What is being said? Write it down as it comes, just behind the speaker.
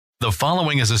The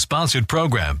following is a sponsored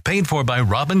program paid for by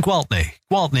Robin Gwaltney,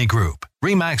 Gwaltney Group,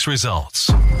 RE/MAX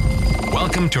Results.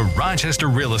 Welcome to Rochester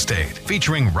Real Estate,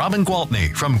 featuring Robin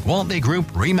Gwaltney from Gwaltney Group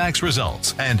RE/MAX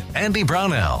Results and Andy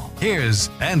Brownell.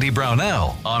 Here's Andy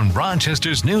Brownell on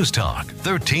Rochester's News Talk,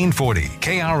 1340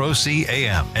 KROC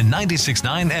AM and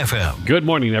 96.9 FM. Good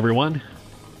morning, everyone.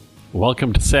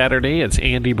 Welcome to Saturday. It's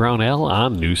Andy Brownell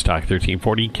on News Talk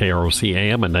 1340 KROC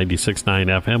AM and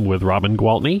 96.9 FM with Robin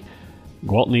Gwaltney,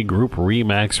 Gwaltney Group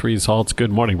RE/MAX Results. Good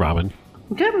morning, Robin.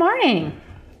 Good morning.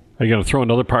 Are you going to throw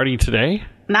another party today?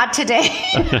 Not today.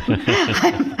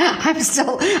 I'm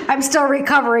still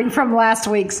recovering from last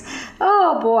week's.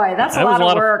 Oh boy, that's a lot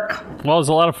of work. Well, it was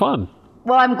a lot of fun.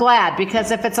 Well, I'm glad, because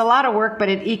if it's a lot of work but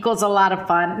it equals a lot of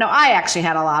fun. No, I actually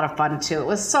had a lot of fun too. It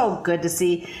was so good to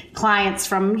see clients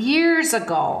from years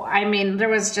ago. I mean, it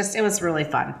was really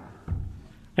fun.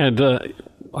 And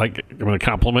I'm going to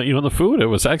compliment you on the food. It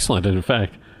was excellent. In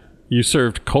fact, you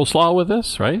served coleslaw with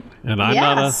this, right? And I'm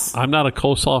not a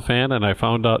coleslaw fan, and I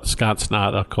found out Scott's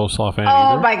not a coleslaw fan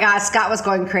either. Oh my gosh, Scott was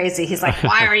going crazy. He's like,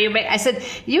 "Why are you making?" I said,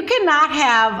 "You cannot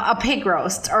have a pig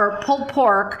roast or pulled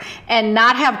pork and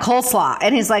not have coleslaw."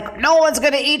 And he's like, "No one's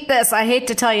going to eat this." I hate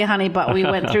to tell you, honey, but we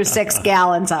went through 6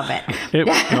 gallons of it.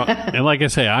 And like I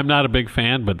say, I'm not a big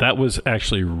fan, but that was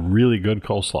actually really good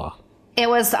coleslaw. It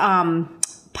was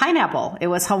pineapple. It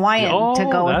was Hawaiian to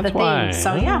go with the theme.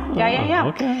 So yeah.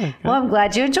 Okay. Well, I'm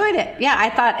glad you enjoyed it. Yeah, I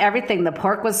thought everything. The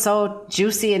pork was so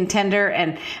juicy and tender,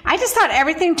 and I just thought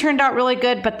everything turned out really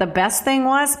good. But the best thing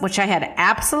was, which I had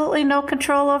absolutely no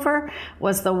control over,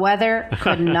 was the weather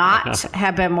could not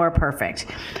have been more perfect.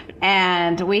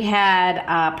 And we had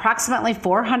approximately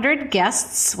 400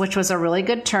 guests, which was a really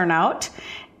good turnout.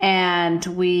 And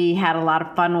we had a lot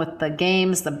of fun with the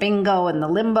games, the bingo and the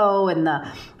limbo and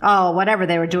whatever.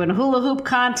 They were doing a hula hoop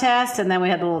contest. And then we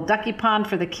had a little ducky pond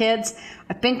for the kids.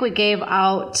 I think we gave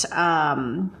out,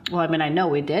 I know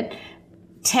we did.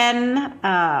 10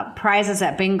 prizes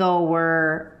at bingo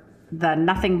were the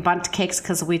Nothing Bundt cakes,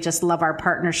 because we just love our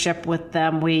partnership with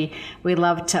them. We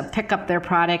love to pick up their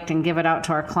product and give it out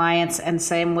to our clients, and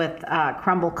same with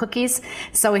Crumble cookies.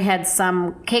 So we had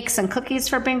some cakes and cookies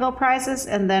for bingo prizes,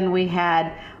 and then we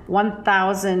had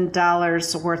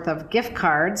 $1,000 worth of gift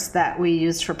cards that we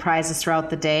used for prizes throughout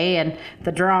the day, and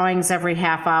the drawings every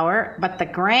half hour. But the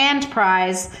grand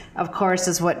prize, of course,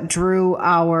 is what drew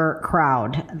our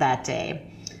crowd that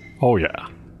day. Oh, yeah.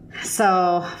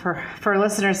 So for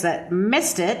listeners that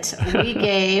missed it, we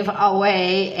gave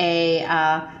away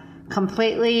a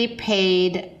completely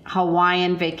paid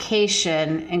Hawaiian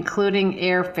vacation, including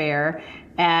airfare,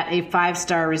 at a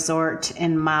 5-star resort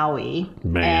in Maui.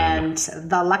 Man. And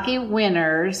the lucky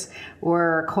winners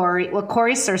were Corey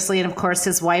Sursley, and of course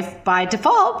his wife by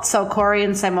default. So Corey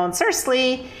and Simone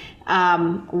Sursley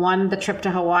won the trip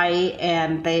to Hawaii,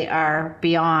 and they are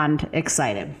beyond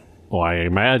excited. Well, I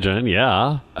imagine,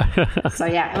 yeah. So,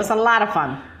 yeah, it was a lot of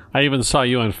fun. I even saw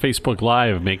you on Facebook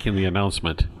Live making the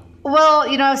announcement. Well,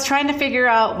 I was trying to figure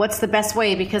out what's the best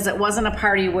way, because it wasn't a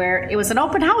party where it was an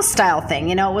open house style thing.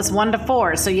 It was 1 to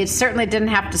 4. So you certainly didn't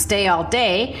have to stay all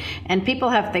day. And people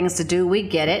have things to do. We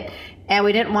get it. And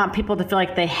we didn't want people to feel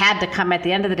like they had to come at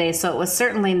the end of the day. So it was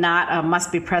certainly not a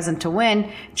must be present to win,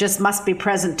 just must be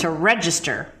present to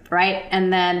register, right?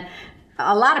 And then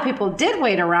a lot of people did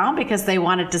wait around because they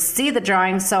wanted to see the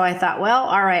drawing. So I thought, well,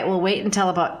 all right, we'll wait until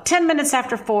about 10 minutes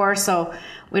after 4 so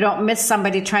we don't miss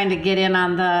somebody trying to get in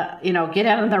on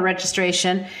the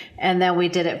registration. And then we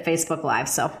did it Facebook Live.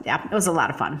 So yeah, it was a lot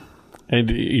of fun.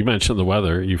 And you mentioned the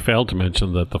weather. You failed to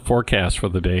mention that the forecast for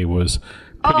the day was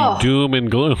pretty doom and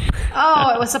gloom.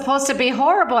 It was supposed to be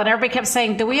horrible. And everybody kept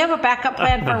saying, "Do we have a backup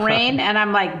plan for rain?" And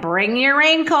I'm like, "Bring your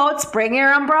raincoats, bring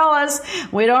your umbrellas.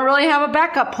 We don't really have a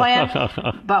backup plan."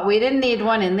 But we didn't need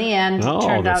one in the end. No, it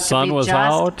turned out sun to be was just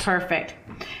out. Perfect.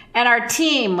 And our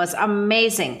team was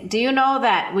amazing. Do you know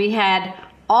that we had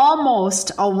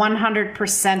almost a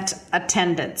 100%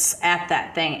 attendance at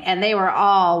that thing, and they were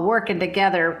all working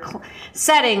together,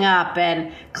 setting up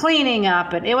and cleaning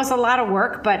up, and it was a lot of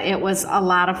work, but it was a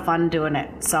lot of fun doing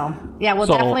it. So yeah,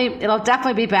 it'll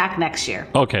definitely be back next year.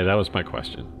 Okay, that was my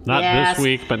question. Not this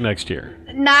week, but next year.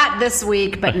 Not this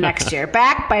week, but next year.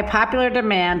 Back by popular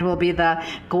demand will be the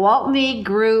Gwaltney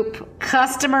Group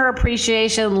Customer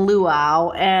Appreciation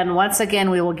Luau. And once again,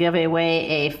 we will give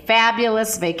away a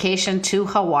fabulous vacation to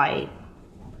Hawaii.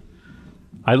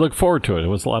 I look forward to it. It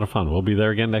was a lot of fun. We'll be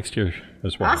there again next year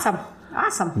as well. Awesome.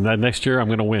 And next year, I'm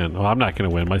going to win. Well, I'm not going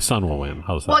to win. My son will win.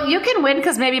 How's that? Well, you can win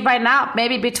because maybe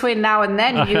between now and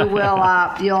then, you will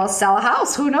you'll sell a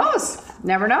house. Who knows?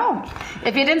 Never know.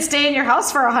 If you didn't stay in your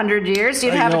house for 100 years,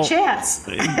 you'd have a chance.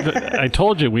 I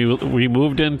told you, we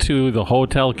moved into the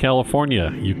Hotel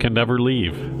California. You can never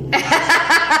leave.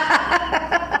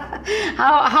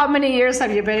 How many years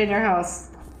have you been in your house?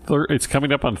 It's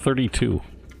coming up on 32.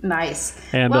 Nice.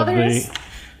 And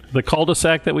the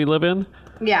cul-de-sac that we live in,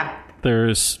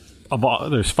 there's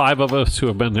 5 of us who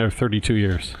have been there 32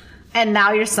 years. And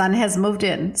now your son has moved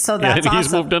in, so that's awesome.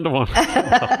 He's moved into one.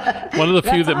 One of the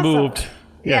few that moved.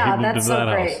 Yeah, he moved that's into so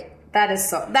that great. house. That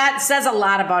says a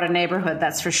lot about a neighborhood,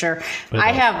 that's for sure.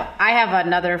 I have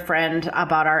another friend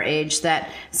about our age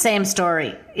that same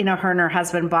story. You know, her and her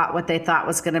husband bought what they thought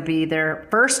was going to be their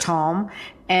first home,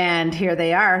 and here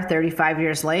they are 35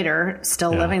 years later,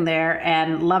 still living there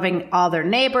and loving all their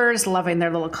neighbors, loving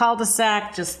their little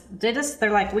cul-de-sac.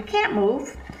 They're like, we can't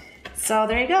move. So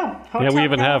there you go. Hotel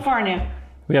California.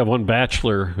 We have one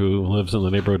bachelor who lives in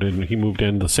the neighborhood, and he moved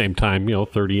in the same time,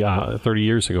 30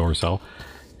 years ago or so.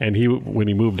 And when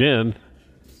he moved in,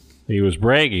 he was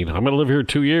bragging, I'm going to live here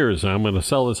 2 years. I'm going to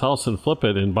sell this house and flip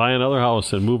it and buy another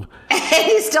house and move.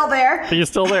 He's still there? He's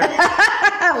still there.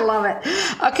 I love it.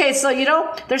 Okay, so,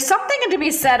 there's something to be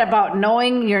said about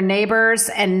knowing your neighbors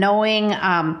and knowing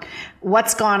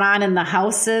what's going on in the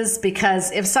houses,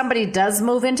 because if somebody does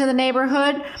move into the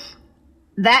neighborhood,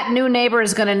 that new neighbor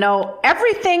is going to know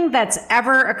everything that's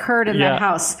ever occurred in that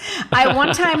house. I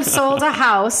one time sold a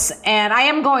house, and I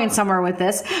am going somewhere with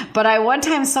this, but I one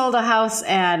time sold a house,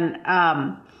 and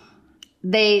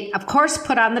they, of course,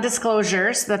 put on the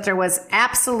disclosures that there was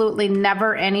absolutely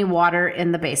never any water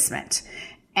in the basement.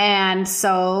 And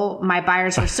so my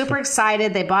buyers were super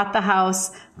excited. They bought the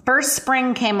house. First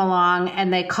spring came along,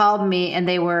 and they called me, and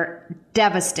they were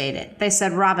devastated. They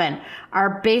said, Robin,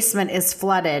 our basement is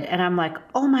flooded. And I'm like,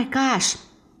 oh my gosh.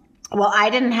 Well, I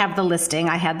didn't have the listing.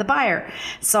 I had the buyer.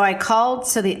 So I called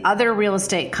to the other real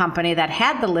estate company that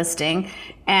had the listing,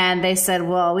 and they said,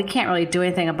 well, we can't really do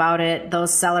anything about it.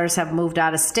 Those sellers have moved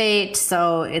out of state.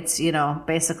 So it's,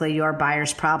 basically your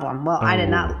buyer's problem. Well, I did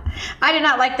not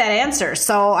like that answer.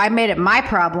 So I made it my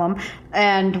problem,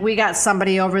 and we got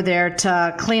somebody over there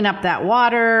to clean up that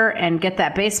water and get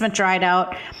that basement dried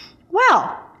out.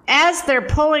 Well, as they're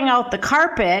pulling out the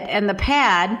carpet and the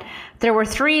pad, there were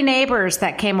 3 neighbors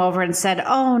that came over and said,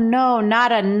 oh, no,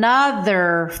 not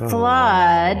another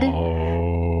flood.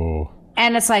 Oh.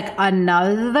 And it's like,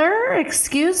 another?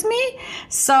 Excuse me?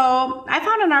 So I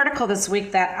found an article this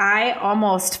week that I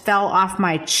almost fell off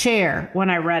my chair when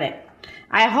I read it.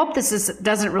 I hope this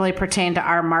doesn't really pertain to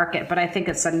our market, but I think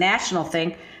it's a national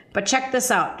thing. But check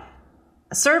this out.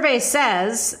 A survey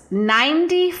says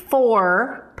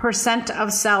 94%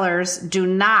 of sellers do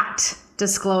not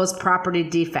disclose property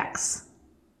defects.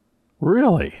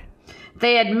 Really?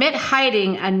 They admit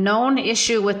hiding a known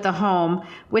issue with the home,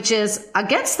 which is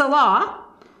against the law.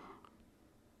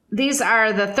 These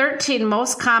are the 13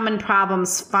 most common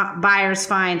problems buyers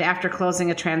find after closing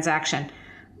a transaction.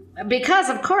 Because,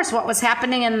 of course, what was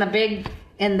happening in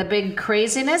the big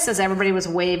craziness is everybody was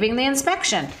waiving the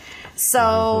inspection.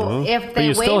 So if they but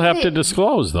you still have to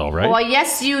disclose, though, right? Well,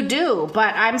 yes, you do.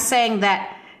 But I'm saying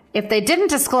that if they didn't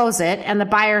disclose it and the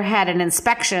buyer had an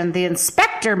inspection, the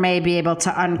inspector may be able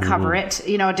to uncover it,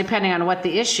 depending on what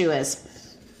the issue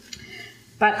is.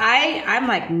 But I'm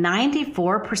like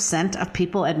 94% of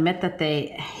people admit that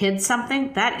they hid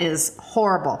something. That is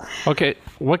horrible. Okay,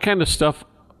 what kind of stuff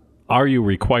are you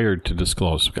required to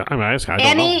disclose? I don't know.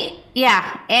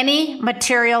 Any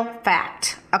material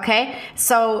fact. Okay,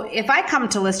 so if I come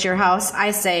to list your house,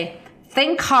 I say,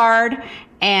 think hard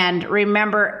and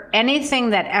remember anything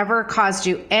that ever caused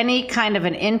you any kind of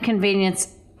an inconvenience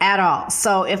at all.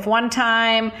 So if one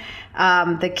time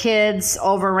the kids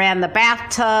overran the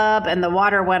bathtub and the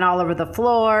water went all over the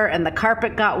floor and the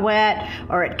carpet got wet,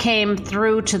 or it came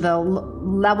through to the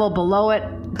level below it,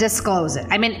 disclose it.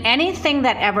 I mean, anything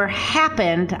that ever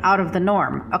happened out of the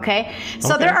norm, okay?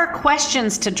 So there are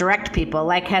questions to direct people,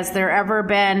 like has there ever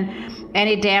been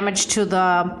any damage to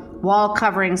the wall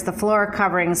coverings, the floor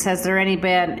coverings? Has there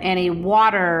been any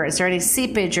water? Is there any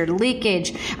seepage or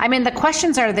leakage? I mean, the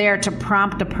questions are there to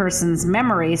prompt a person's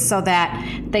memory so that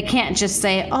they can't just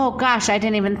say, oh gosh, I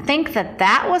didn't even think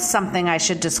that was something I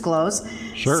should disclose.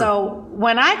 Sure. So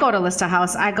when I go to list a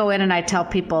house, I go in and I tell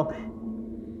people,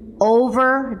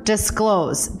 over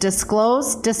disclose.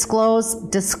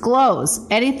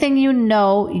 Anything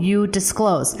you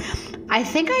disclose. I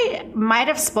think I might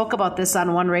have spoke about this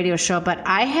on one radio show, but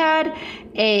I had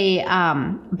a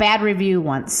bad review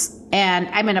once. And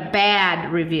I'm in a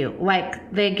bad review.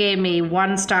 Like they gave me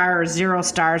 1 star or 0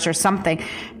 stars or something.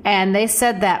 And they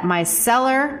said that my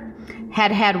seller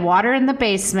had water in the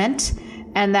basement.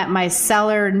 and that my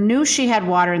seller knew she had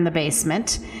water in the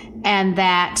basement, and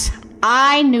that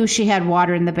I knew she had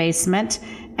water in the basement,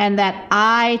 and that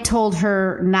I told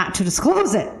her not to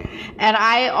disclose it. And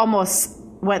I almost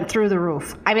went through the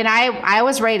roof. I mean, I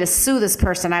was ready to sue this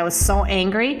person. I was so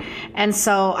angry. And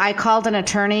so I called an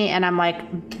attorney and I'm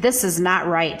like, this is not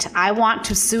right. I want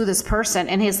to sue this person.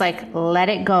 And he's like, let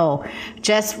it go.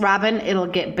 Just, Robin, it'll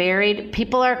get buried.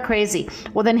 People are crazy.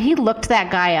 Well, then he looked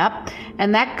that guy up,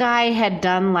 and that guy had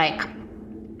done like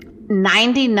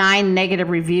 99 negative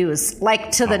reviews,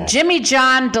 like to the Jimmy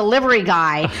John delivery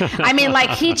guy. I mean,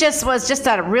 like he just was just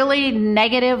a really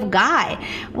negative guy.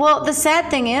 Well, the sad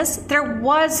thing is there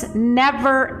was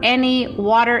never any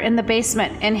water in the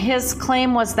basement. And his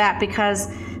claim was that because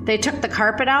they took the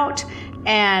carpet out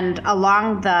and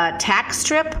along the tack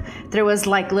strip, there was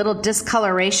like little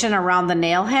discoloration around the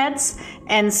nail heads.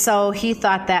 And so he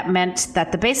thought that meant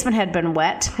that the basement had been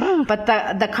wet. But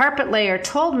the carpet layer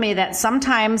told me that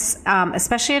sometimes,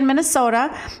 especially in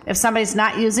Minnesota, if somebody's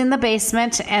not using the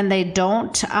basement and they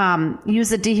don't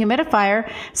use a dehumidifier,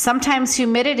 sometimes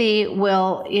humidity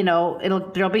will,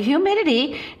 there'll be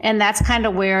humidity, and that's kind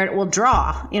of where it will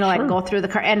draw, like go through the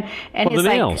car. And he's the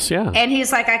like, nails, yeah. And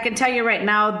he's like, I can tell you right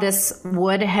now, this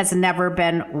wood has never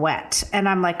been wet. And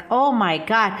I'm like, oh my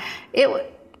God.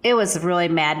 It was really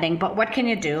maddening, but what can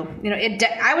you do?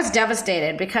 I was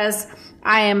devastated because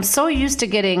I am so used to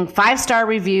getting 5-star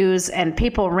reviews and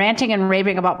people ranting and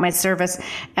raving about my service.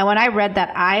 And when I read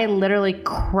that, I literally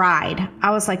cried.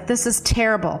 I was like, this is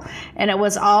terrible. And it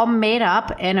was all made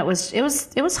up, and it was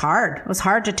hard. It was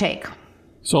hard to take.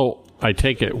 So I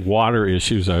take it water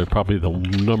issues are probably the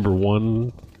number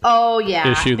one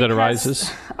issue that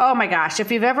arises. Oh my gosh.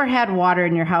 If you've ever had water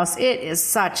in your house, it is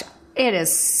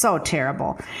so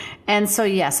terrible. And so,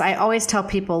 yes, I always tell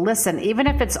people, listen, even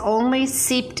if it's only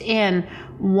seeped in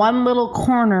one little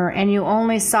corner and you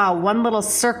only saw one little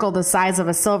circle the size of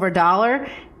a silver dollar,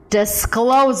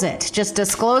 disclose it. Just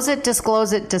disclose it,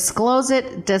 disclose it, disclose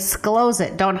it, disclose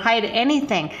it. Don't hide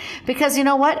anything. Because you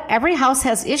know what? Every house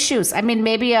has issues. I mean,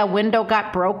 maybe a window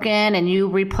got broken and you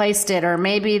replaced it, or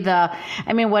maybe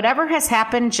whatever has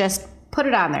happened, just put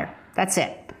it on there. That's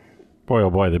it. Boy, oh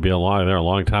boy, they'd be a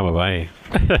long time away.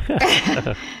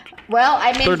 Well,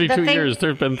 I mean, 32 years, there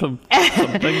have been some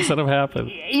things that have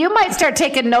happened. You might start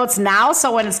taking notes now,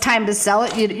 so when it's time to sell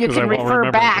it, you can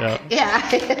refer back.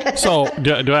 Yeah. So,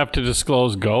 do I have to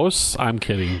disclose ghosts? I'm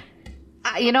kidding.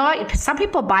 You know what? Some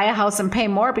people buy a house and pay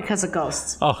more because of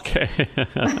ghosts. Okay.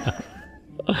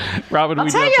 Robin, I'll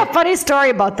tell you a funny story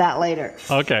about that later.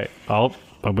 Okay. I'm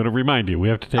going to remind you. We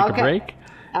have to take a break.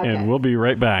 Okay. And we'll be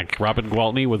right back. Robin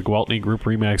Gwaltney with Gwaltney Group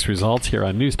RE/MAX Results here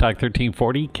on News Talk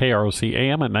 1340, KROC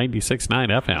AM at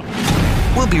 96.9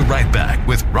 FM. We'll be right back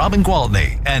with Robin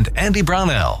Gwaltney and Andy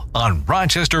Brownell on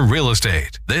Rochester Real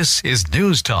Estate. This is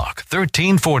News Talk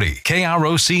 1340,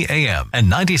 KROC AM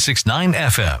and 96.9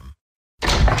 FM.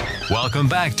 Welcome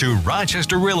back to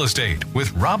Rochester Real Estate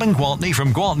with Robin Gwaltney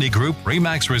from Gwaltney Group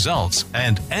RE/MAX Results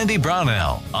and Andy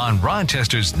Brownell on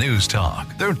Rochester's News Talk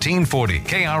 1340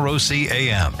 KROC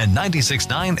AM and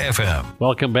 96.9 FM.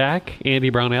 Welcome back. Andy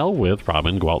Brownell with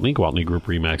Robin Gwaltney, Gwaltney Group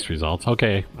RE/MAX Results.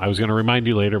 Okay, I was going to remind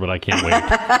you later, but I can't wait.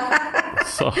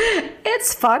 So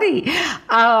it's funny.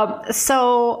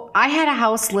 So I had a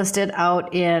house listed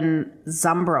out in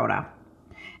Zumbrota.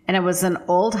 And it was an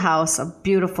old house, a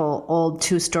beautiful old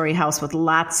 2-story house with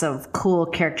lots of cool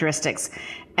characteristics.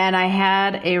 And I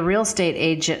had a real estate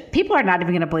agent. People are not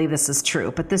even going to believe this is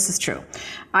true, but this is true.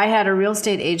 I had a real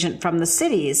estate agent from the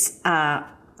cities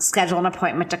schedule an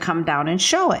appointment to come down and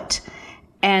show it.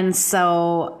 And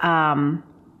so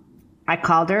I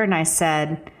called her and I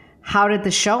said, how did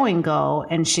the showing go?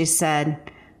 And she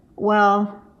said,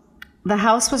 well, the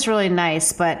house was really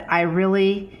nice, but I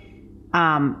really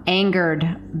angered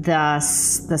the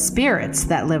spirits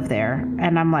that live there.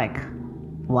 And I'm like,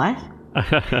 what?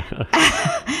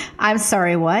 I'm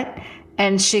sorry, what?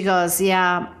 And she goes,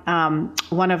 yeah,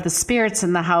 one of the spirits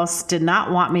in the house did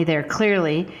not want me there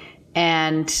clearly,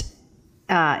 and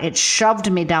it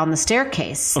shoved me down the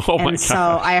staircase. Oh my and so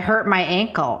I hurt my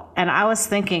ankle. And I was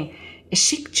thinking, is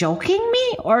she joking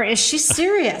me or is she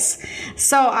serious?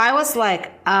 So I was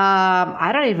like,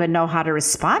 I don't even know how to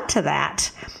respond to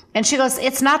that. And she goes,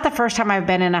 it's not the first time I've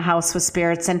been in a house with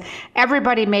spirits, and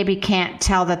everybody maybe can't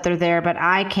tell that they're there, but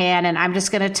I can. And I'm just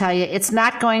going to tell you, it's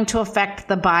not going to affect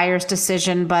the buyer's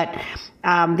decision, but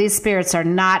these spirits are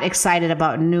not excited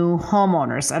about new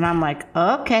homeowners. And I'm like,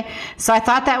 okay. So I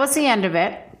thought that was the end of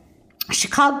it. She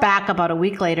called back about a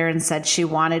week later and said she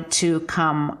wanted to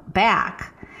come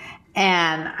back.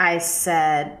 And I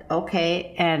said,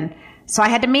 okay. And So I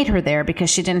had to meet her there because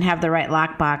she didn't have the right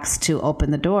lockbox to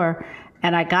open the door.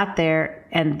 And I got there,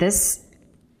 and this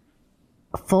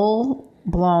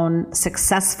full-blown,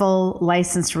 successful,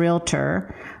 licensed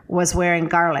realtor was wearing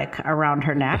garlic around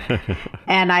her neck.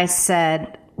 And I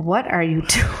said, what are you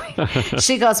doing?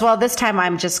 She goes, well, this time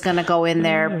I'm just going to go in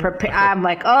there. I'm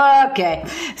like, oh, okay.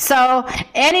 So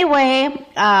anyway,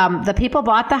 the people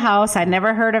bought the house. I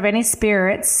never heard of any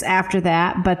spirits after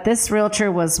that, but this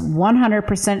realtor was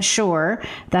 100% sure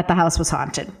that the house was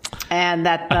haunted and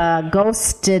that the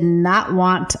ghosts did not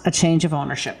want a change of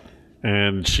ownership.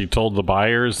 And she told the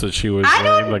buyers that she was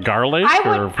wearing the garlic?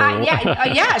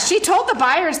 Yeah, she told the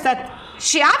buyers that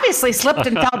she obviously slipped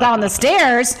and fell down the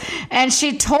stairs, and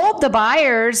she told the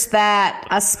buyers that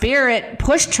a spirit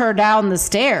pushed her down the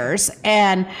stairs,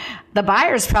 and the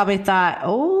buyers probably thought,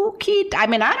 okay, I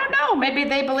mean, I don't know, maybe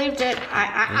they believed it.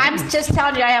 I'm just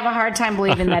telling you, I have a hard time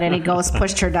believing that any ghost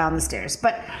pushed her down the stairs,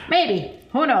 but maybe,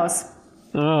 who knows?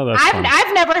 Oh, that's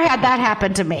I've never had that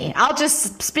happen to me. I'll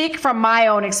just speak from my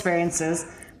own experiences.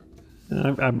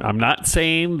 I'm not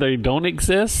saying they don't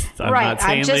exist. I'm not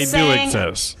saying they do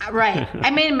exist. Right.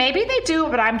 I mean, maybe they do,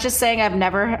 but I'm just saying I've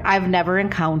never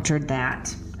encountered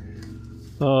that.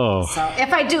 Oh. So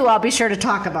if I do, I'll be sure to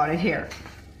talk about it here.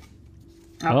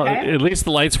 Okay. Well, at least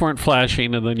the lights weren't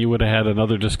flashing, and then you would have had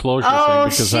another disclosure thing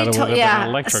because that would have been an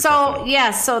electrical thing.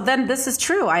 Yeah, so then this is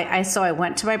true. I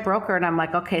went to my broker, and I'm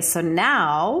like, okay, so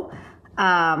now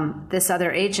this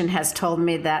other agent has told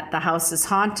me that the house is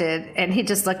haunted, and he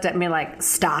just looked at me like,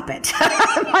 stop it.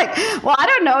 I'm like, well, I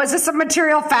don't know. Is this a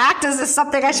material fact? Is this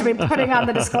something I should be putting on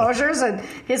the disclosures? And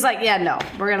he's like, yeah, no,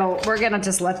 we're gonna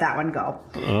just let that one go.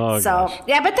 Oh, so gosh.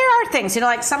 yeah, but there are things,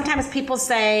 like sometimes people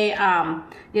say,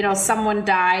 someone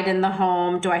died in the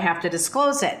home. Do I have to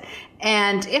disclose it?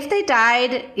 And if they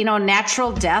died,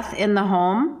 natural death in the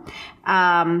home,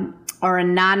 or a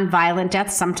non-violent death,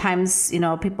 sometimes,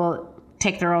 people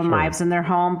take their own lives in their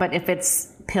home. But if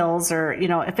it's pills or,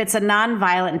 if it's a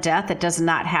non-violent death, it does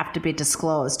not have to be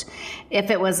disclosed.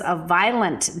 If it was a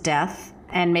violent death,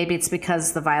 and maybe it's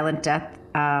because the violent death,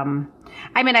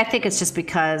 I think it's just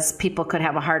because people could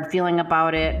have a hard feeling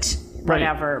about it,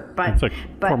 whatever. Right. It's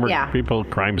former yeah. people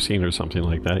crime scene or something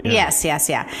like that. Yeah.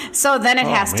 Yes. So then it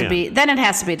has to be. Then it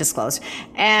has to be disclosed.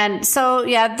 And so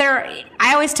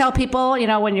I always tell people,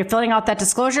 when you're filling out that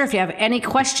disclosure, if you have any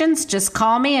questions, just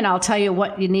call me and I'll tell you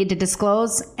what you need to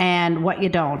disclose and what you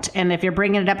don't. And if you're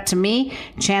bringing it up to me,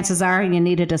 chances are you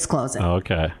need to disclose it.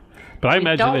 Okay. But I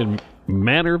imagine in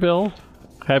Manorville,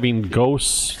 having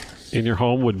ghosts in your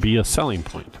home would be a selling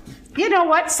point. You know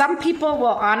what? Some people will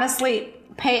honestly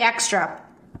pay extra.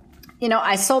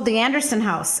 I sold the Anderson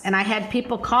house, and I had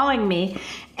people calling me,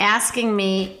 asking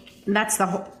me, that's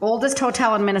the oldest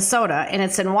hotel in Minnesota, and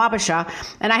it's in Wabasha,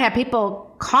 and I had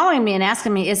people calling me and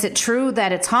asking me, is it true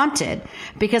that it's haunted?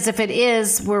 Because if it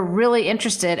is, we're really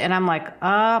interested. And I'm like,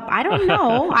 I don't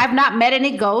know. I've not met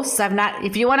any ghosts.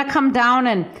 If you want to come down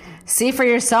and see for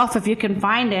yourself if you can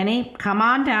find any, come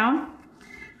on down.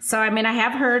 So, I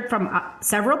have heard from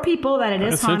several people that it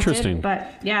is haunted. Interesting. But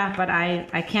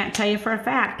I can't tell you for a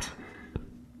fact.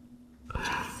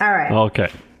 All right.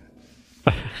 Okay.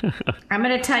 I'm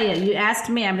going to tell you. You asked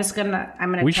me. I'm going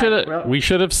to. We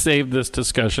should have saved this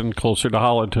discussion closer to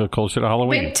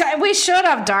Halloween. We should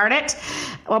have. Darn it.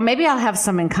 Well, maybe I'll have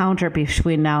some encounter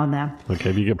between now and then. Okay,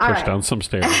 if you get pushed down some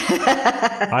stairs.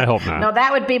 I hope not. No,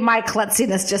 that would be my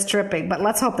klutziness just tripping. But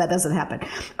let's hope that doesn't happen.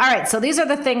 All right. So these are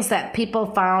the things that people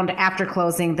found after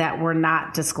closing that were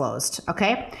not disclosed.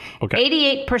 Okay.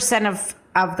 88%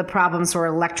 of the problems were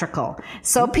electrical.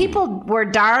 So people were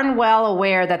darn well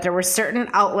aware that there were certain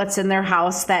outlets in their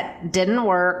house that didn't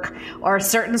work or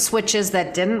certain switches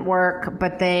that didn't work,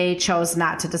 but they chose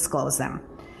not to disclose them.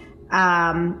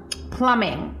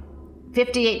 Plumbing.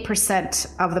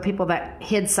 58% of the people that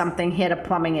hid something hid a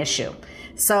plumbing issue.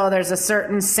 So there's a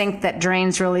certain sink that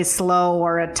drains really slow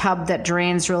or a tub that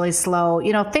drains really slow,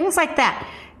 things like that.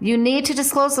 You need to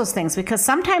disclose those things because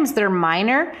sometimes they're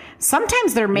minor,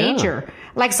 sometimes they're major. Yeah.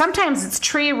 Like sometimes it's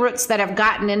tree roots that have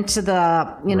gotten into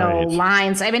the,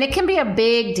 lines. It can be a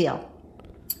big deal.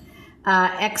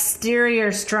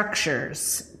 Exterior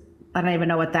structures. I don't even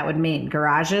know what that would mean.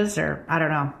 Garages or I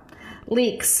don't know.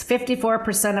 Leaks.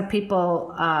 54% of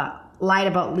people lied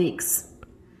about leaks.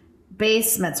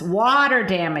 Basements. Water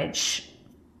damage.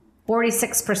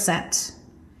 46%.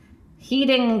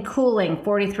 Heating and cooling,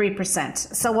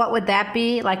 43%. So what would that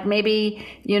be? Like maybe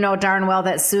you know darn well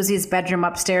that Susie's bedroom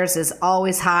upstairs is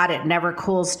always hot. It never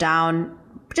cools down.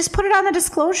 Just put it on the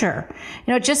disclosure.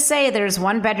 Just say there's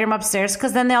one bedroom upstairs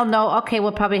because then they'll know, okay,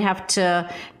 we'll probably have to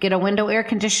get a window air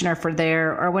conditioner for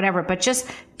there or whatever. But just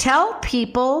tell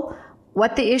people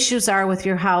what the issues are with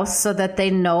your house so that they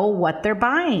know what they're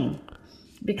buying.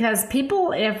 Because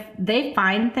people, if they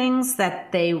find things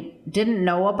that they didn't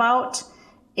know about,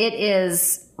 it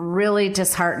is really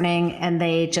disheartening, and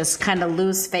they just kind of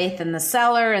lose faith in the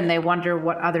seller, and they wonder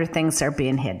what other things are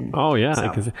being hidden. Oh, yeah.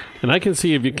 So. I can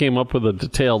see if you came up with a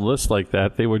detailed list like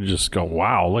that, they would just go,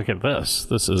 wow, look at this.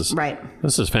 This is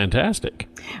fantastic.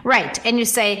 Right. And you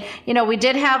say, we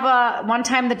did have one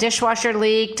time the dishwasher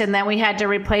leaked, and then we had to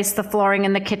replace the flooring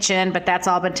in the kitchen, but that's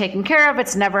all been taken care of.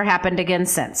 It's never happened again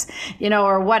since,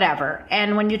 or whatever.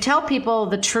 And when you tell people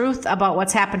the truth about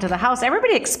what's happened to the house,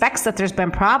 everybody expects that there's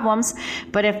been problems,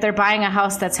 but if they're buying a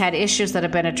house that's had issues that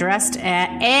have been addressed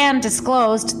and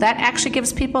disclosed, that actually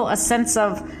gives people a sense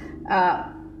of,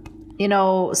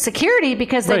 security,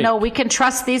 because they know we can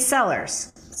trust these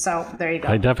sellers. So there you go.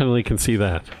 I definitely can see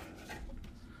that.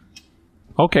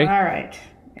 Okay. All right.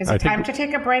 Is it time to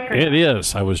take a break? It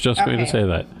is. I was just going to say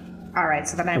that. All right.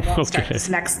 So then I won't start this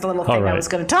next little thing I was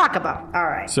going to talk about. All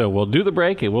right. So we'll do the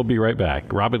break, and we'll be right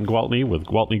back. Robin Gwaltney with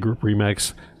Gwaltney Group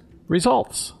RE/MAX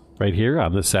results. Right here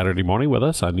on this Saturday morning with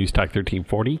us on News Talk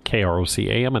 1340,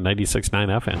 KROC AM and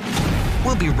 96.9 FM.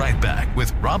 We'll be right back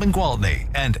with Robin Gwaltney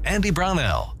and Andy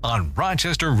Brownell on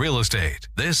Rochester Real Estate.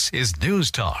 This is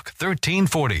News Talk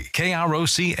 1340,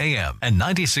 KROC AM and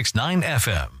 96.9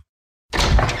 FM.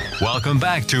 Welcome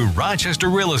back to Rochester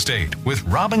Real Estate with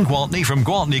Robin Gwaltney from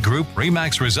Gwaltney Group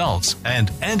RE/MAX Results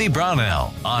and Andy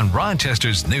Brownell on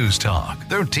Rochester's News Talk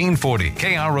 1340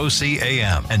 KROC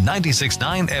AM and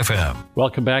 96.9 FM.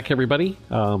 Welcome back, everybody.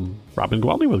 Robin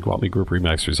Gwaltney with Gwaltney Group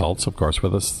RE/MAX Results, of course,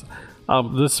 with us.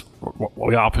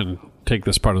 We often take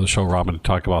this part of the show, Robin, to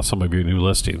talk about some of your new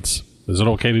listings. Is it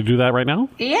okay to do that right now?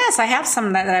 Yes, I have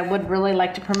some that I would really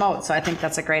like to promote, so I think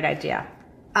that's a great idea.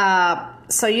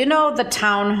 So the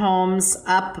townhomes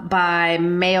up by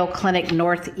Mayo Clinic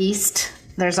Northeast?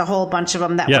 There's a whole bunch of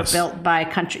them that were built by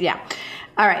Country. Yeah.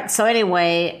 All right. So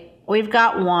anyway, we've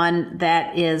got one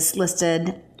that is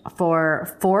listed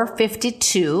for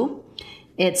 $452.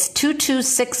 It's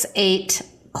 2268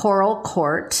 Coral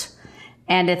Court,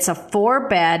 and it's a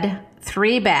 4-bed,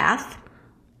 3-bath.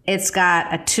 It's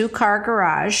got a 2-car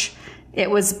garage. It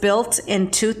was built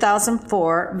in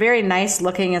 2004. Very nice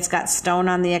looking. It's got stone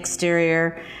on the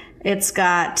exterior. It's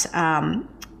got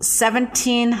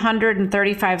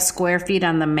 1,735 square feet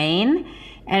on the main,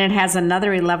 and it has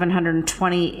another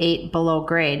 1,128 below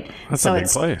grade. That's a big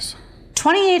place.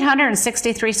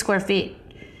 2,863 square feet.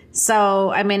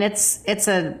 So, I mean, it's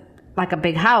like a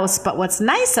big house, but what's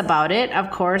nice about it,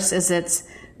 of course, is it's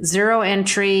zero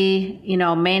entry,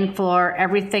 main floor.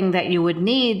 Everything that you would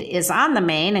need is on the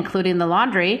main, including the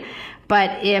laundry.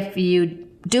 But if you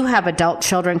do have adult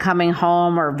children coming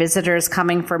home or visitors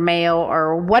coming for Mayo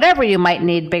or whatever you might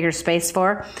need bigger space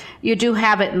for, you do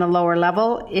have it in the lower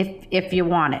level if you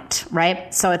want it,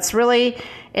 right? So it's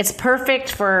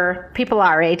perfect for people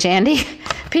our age, Andy.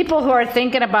 People who are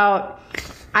thinking about,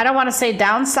 I don't want to say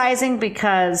downsizing,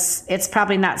 because it's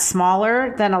probably not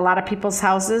smaller than a lot of people's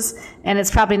houses, and it's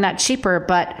probably not cheaper,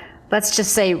 but let's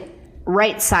just say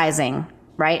right sizing,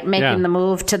 right? Making the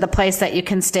move to the place that you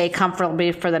can stay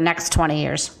comfortably for the next 20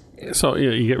 years. So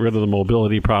you get rid of the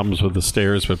mobility problems with the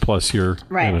stairs, but plus you're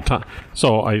in a ton.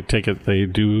 So I take it they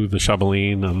do the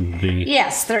shoveling and the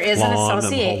Yes, there is an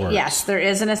association. Yes, there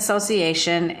is an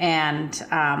association, and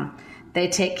they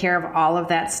take care of all of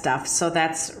that stuff. So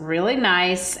that's really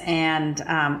nice. And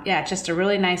just a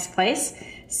really nice place.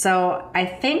 So I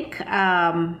think,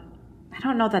 I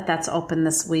don't know that that's open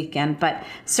this weekend, but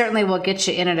certainly we'll get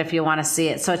you in it if you want to see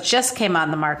it. So it just came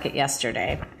on the market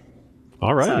yesterday.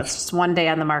 All right. So it's just one day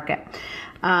on the market.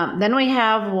 Then we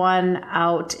have one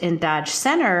out in Dodge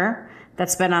Center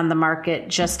that's been on the market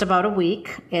just about a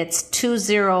week. It's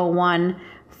 201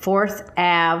 4th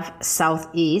Ave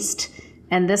Southeast.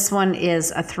 And this one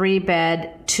is a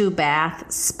 3-bed,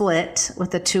 2-bath split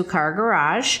with a 2-car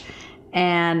garage.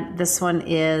 And this one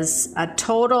is a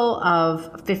total of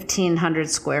 1,500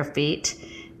 square feet.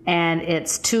 And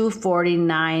it's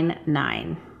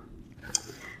 $249,900.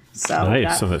 So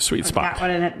nice, so that sweet spot. Got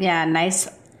one in it. Yeah, nice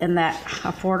in that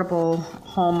affordable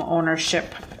home ownership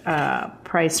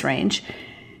price range.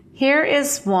 Here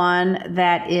is one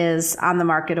that is on the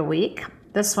market a week.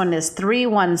 This one is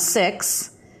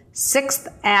 316 6th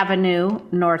Avenue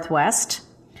Northwest,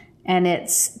 and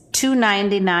it's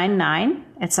 $299,900.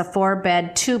 It's a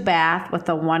 4-bed, 2-bath with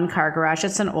a 1-car garage.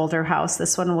 It's an older house.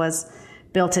 This one was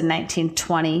built in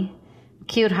 1920.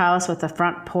 Cute house with a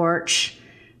front porch.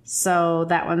 So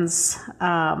that one's,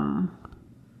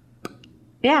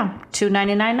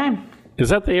 $299,900. Is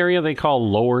that the area they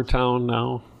call Lower Town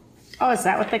now? Oh, is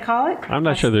that what they call it? I'm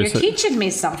not sure. You're teaching me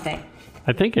something.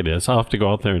 I think it is. I'll have to go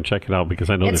out there and check it out because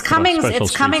I know it's they put up Cummings. special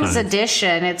It's street Cummings signs.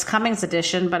 edition. It's Cummings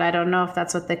edition, but I don't know if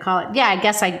that's what they call it. Yeah, I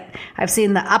guess I've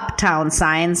seen the Uptown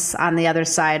signs on the other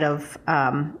side of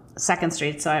 2nd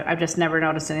Street, so I've just never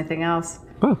noticed anything else.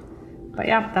 Huh. But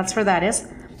yeah, that's where that is.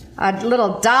 A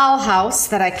little dollhouse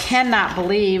that I cannot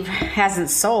believe hasn't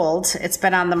sold. It's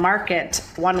been on the market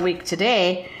 1 week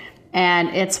today, and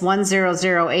it's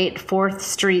 1008 4th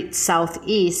Street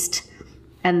Southeast.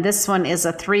 And this one is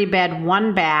a 3-bed,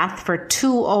 1-bath for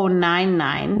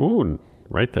 $2,099. Ooh,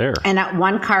 right there. And a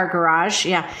 1-car garage.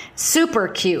 Yeah, super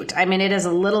cute. I mean, it is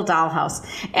a little dollhouse.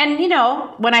 And, you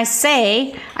know, when I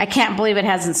say I can't believe it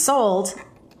hasn't sold,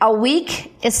 a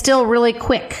week is still really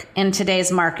quick in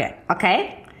today's market,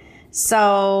 okay?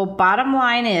 So bottom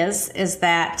line is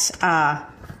that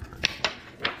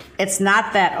it's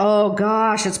not that, oh,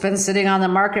 gosh, it's been sitting on the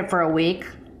market for a week.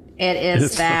 It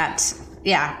is that...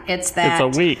 Yeah, it's that.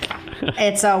 It's a week.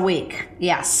 It's a week.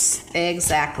 Yes,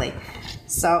 exactly.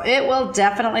 So it will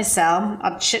definitely sell.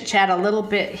 I'll chit-chat a little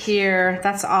bit here.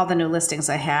 That's all the new listings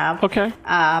I have. Okay.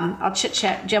 I'll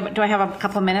chit-chat. Do I have a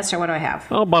couple of minutes or what do I have?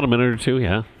 Oh, about a minute or two,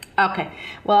 yeah. Okay.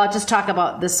 Well, I'll just talk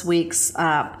about this week's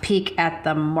peek at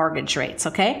the mortgage rates,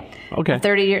 okay? Okay.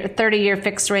 30-year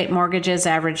fixed rate mortgages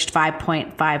averaged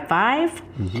 5.55.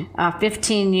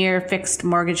 15-year fixed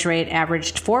mortgage rate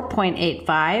averaged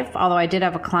 4.85, although I did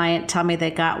have a client tell me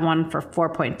they got one for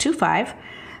 4.25.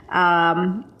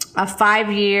 A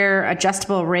 5-year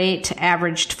adjustable rate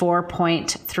averaged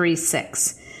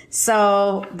 4.36.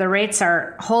 So the rates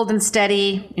are holding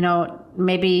steady, you know,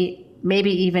 maybe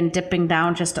even dipping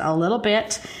down just a little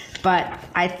bit. But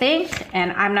I think,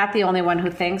 and I'm not the only one who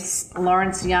thinks,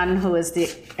 Lawrence Yun, who is the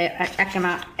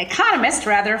economist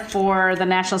for the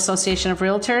National Association of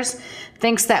Realtors,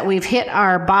 thinks that we've hit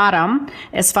our bottom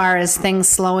as far as things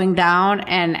slowing down.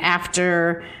 And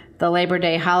after the Labor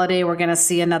Day holiday, we're going to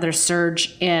see another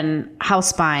surge in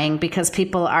house buying because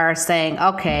people are saying,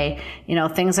 okay, you know,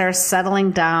 things are settling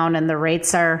down and the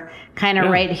rates are kind of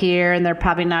right here and they're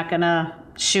probably not going to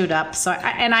shoot up. So,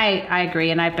 I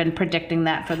agree, and I've been predicting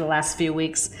that for the last few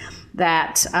weeks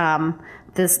that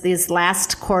these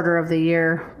last quarter of the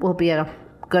year will be a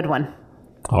good one.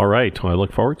 All right. Well, I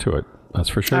look forward to it. That's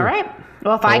for sure. All right.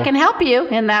 Well, if I can help you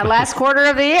in that last quarter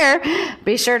of the year,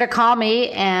 be sure to call me.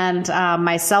 And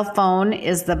my cell phone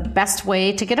is the best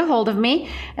way to get a hold of me.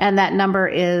 And that number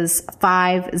is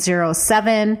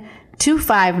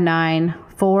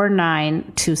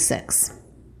 507-259-4926.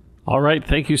 All right.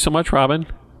 Thank you so much, Robin.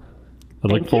 I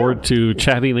look forward to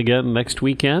chatting again next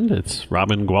weekend. It's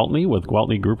Robin Gwaltney with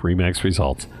Gwaltney Group RE/MAX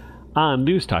Results on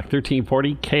News Talk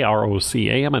 1340 KROC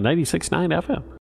AM and 96.9 FM.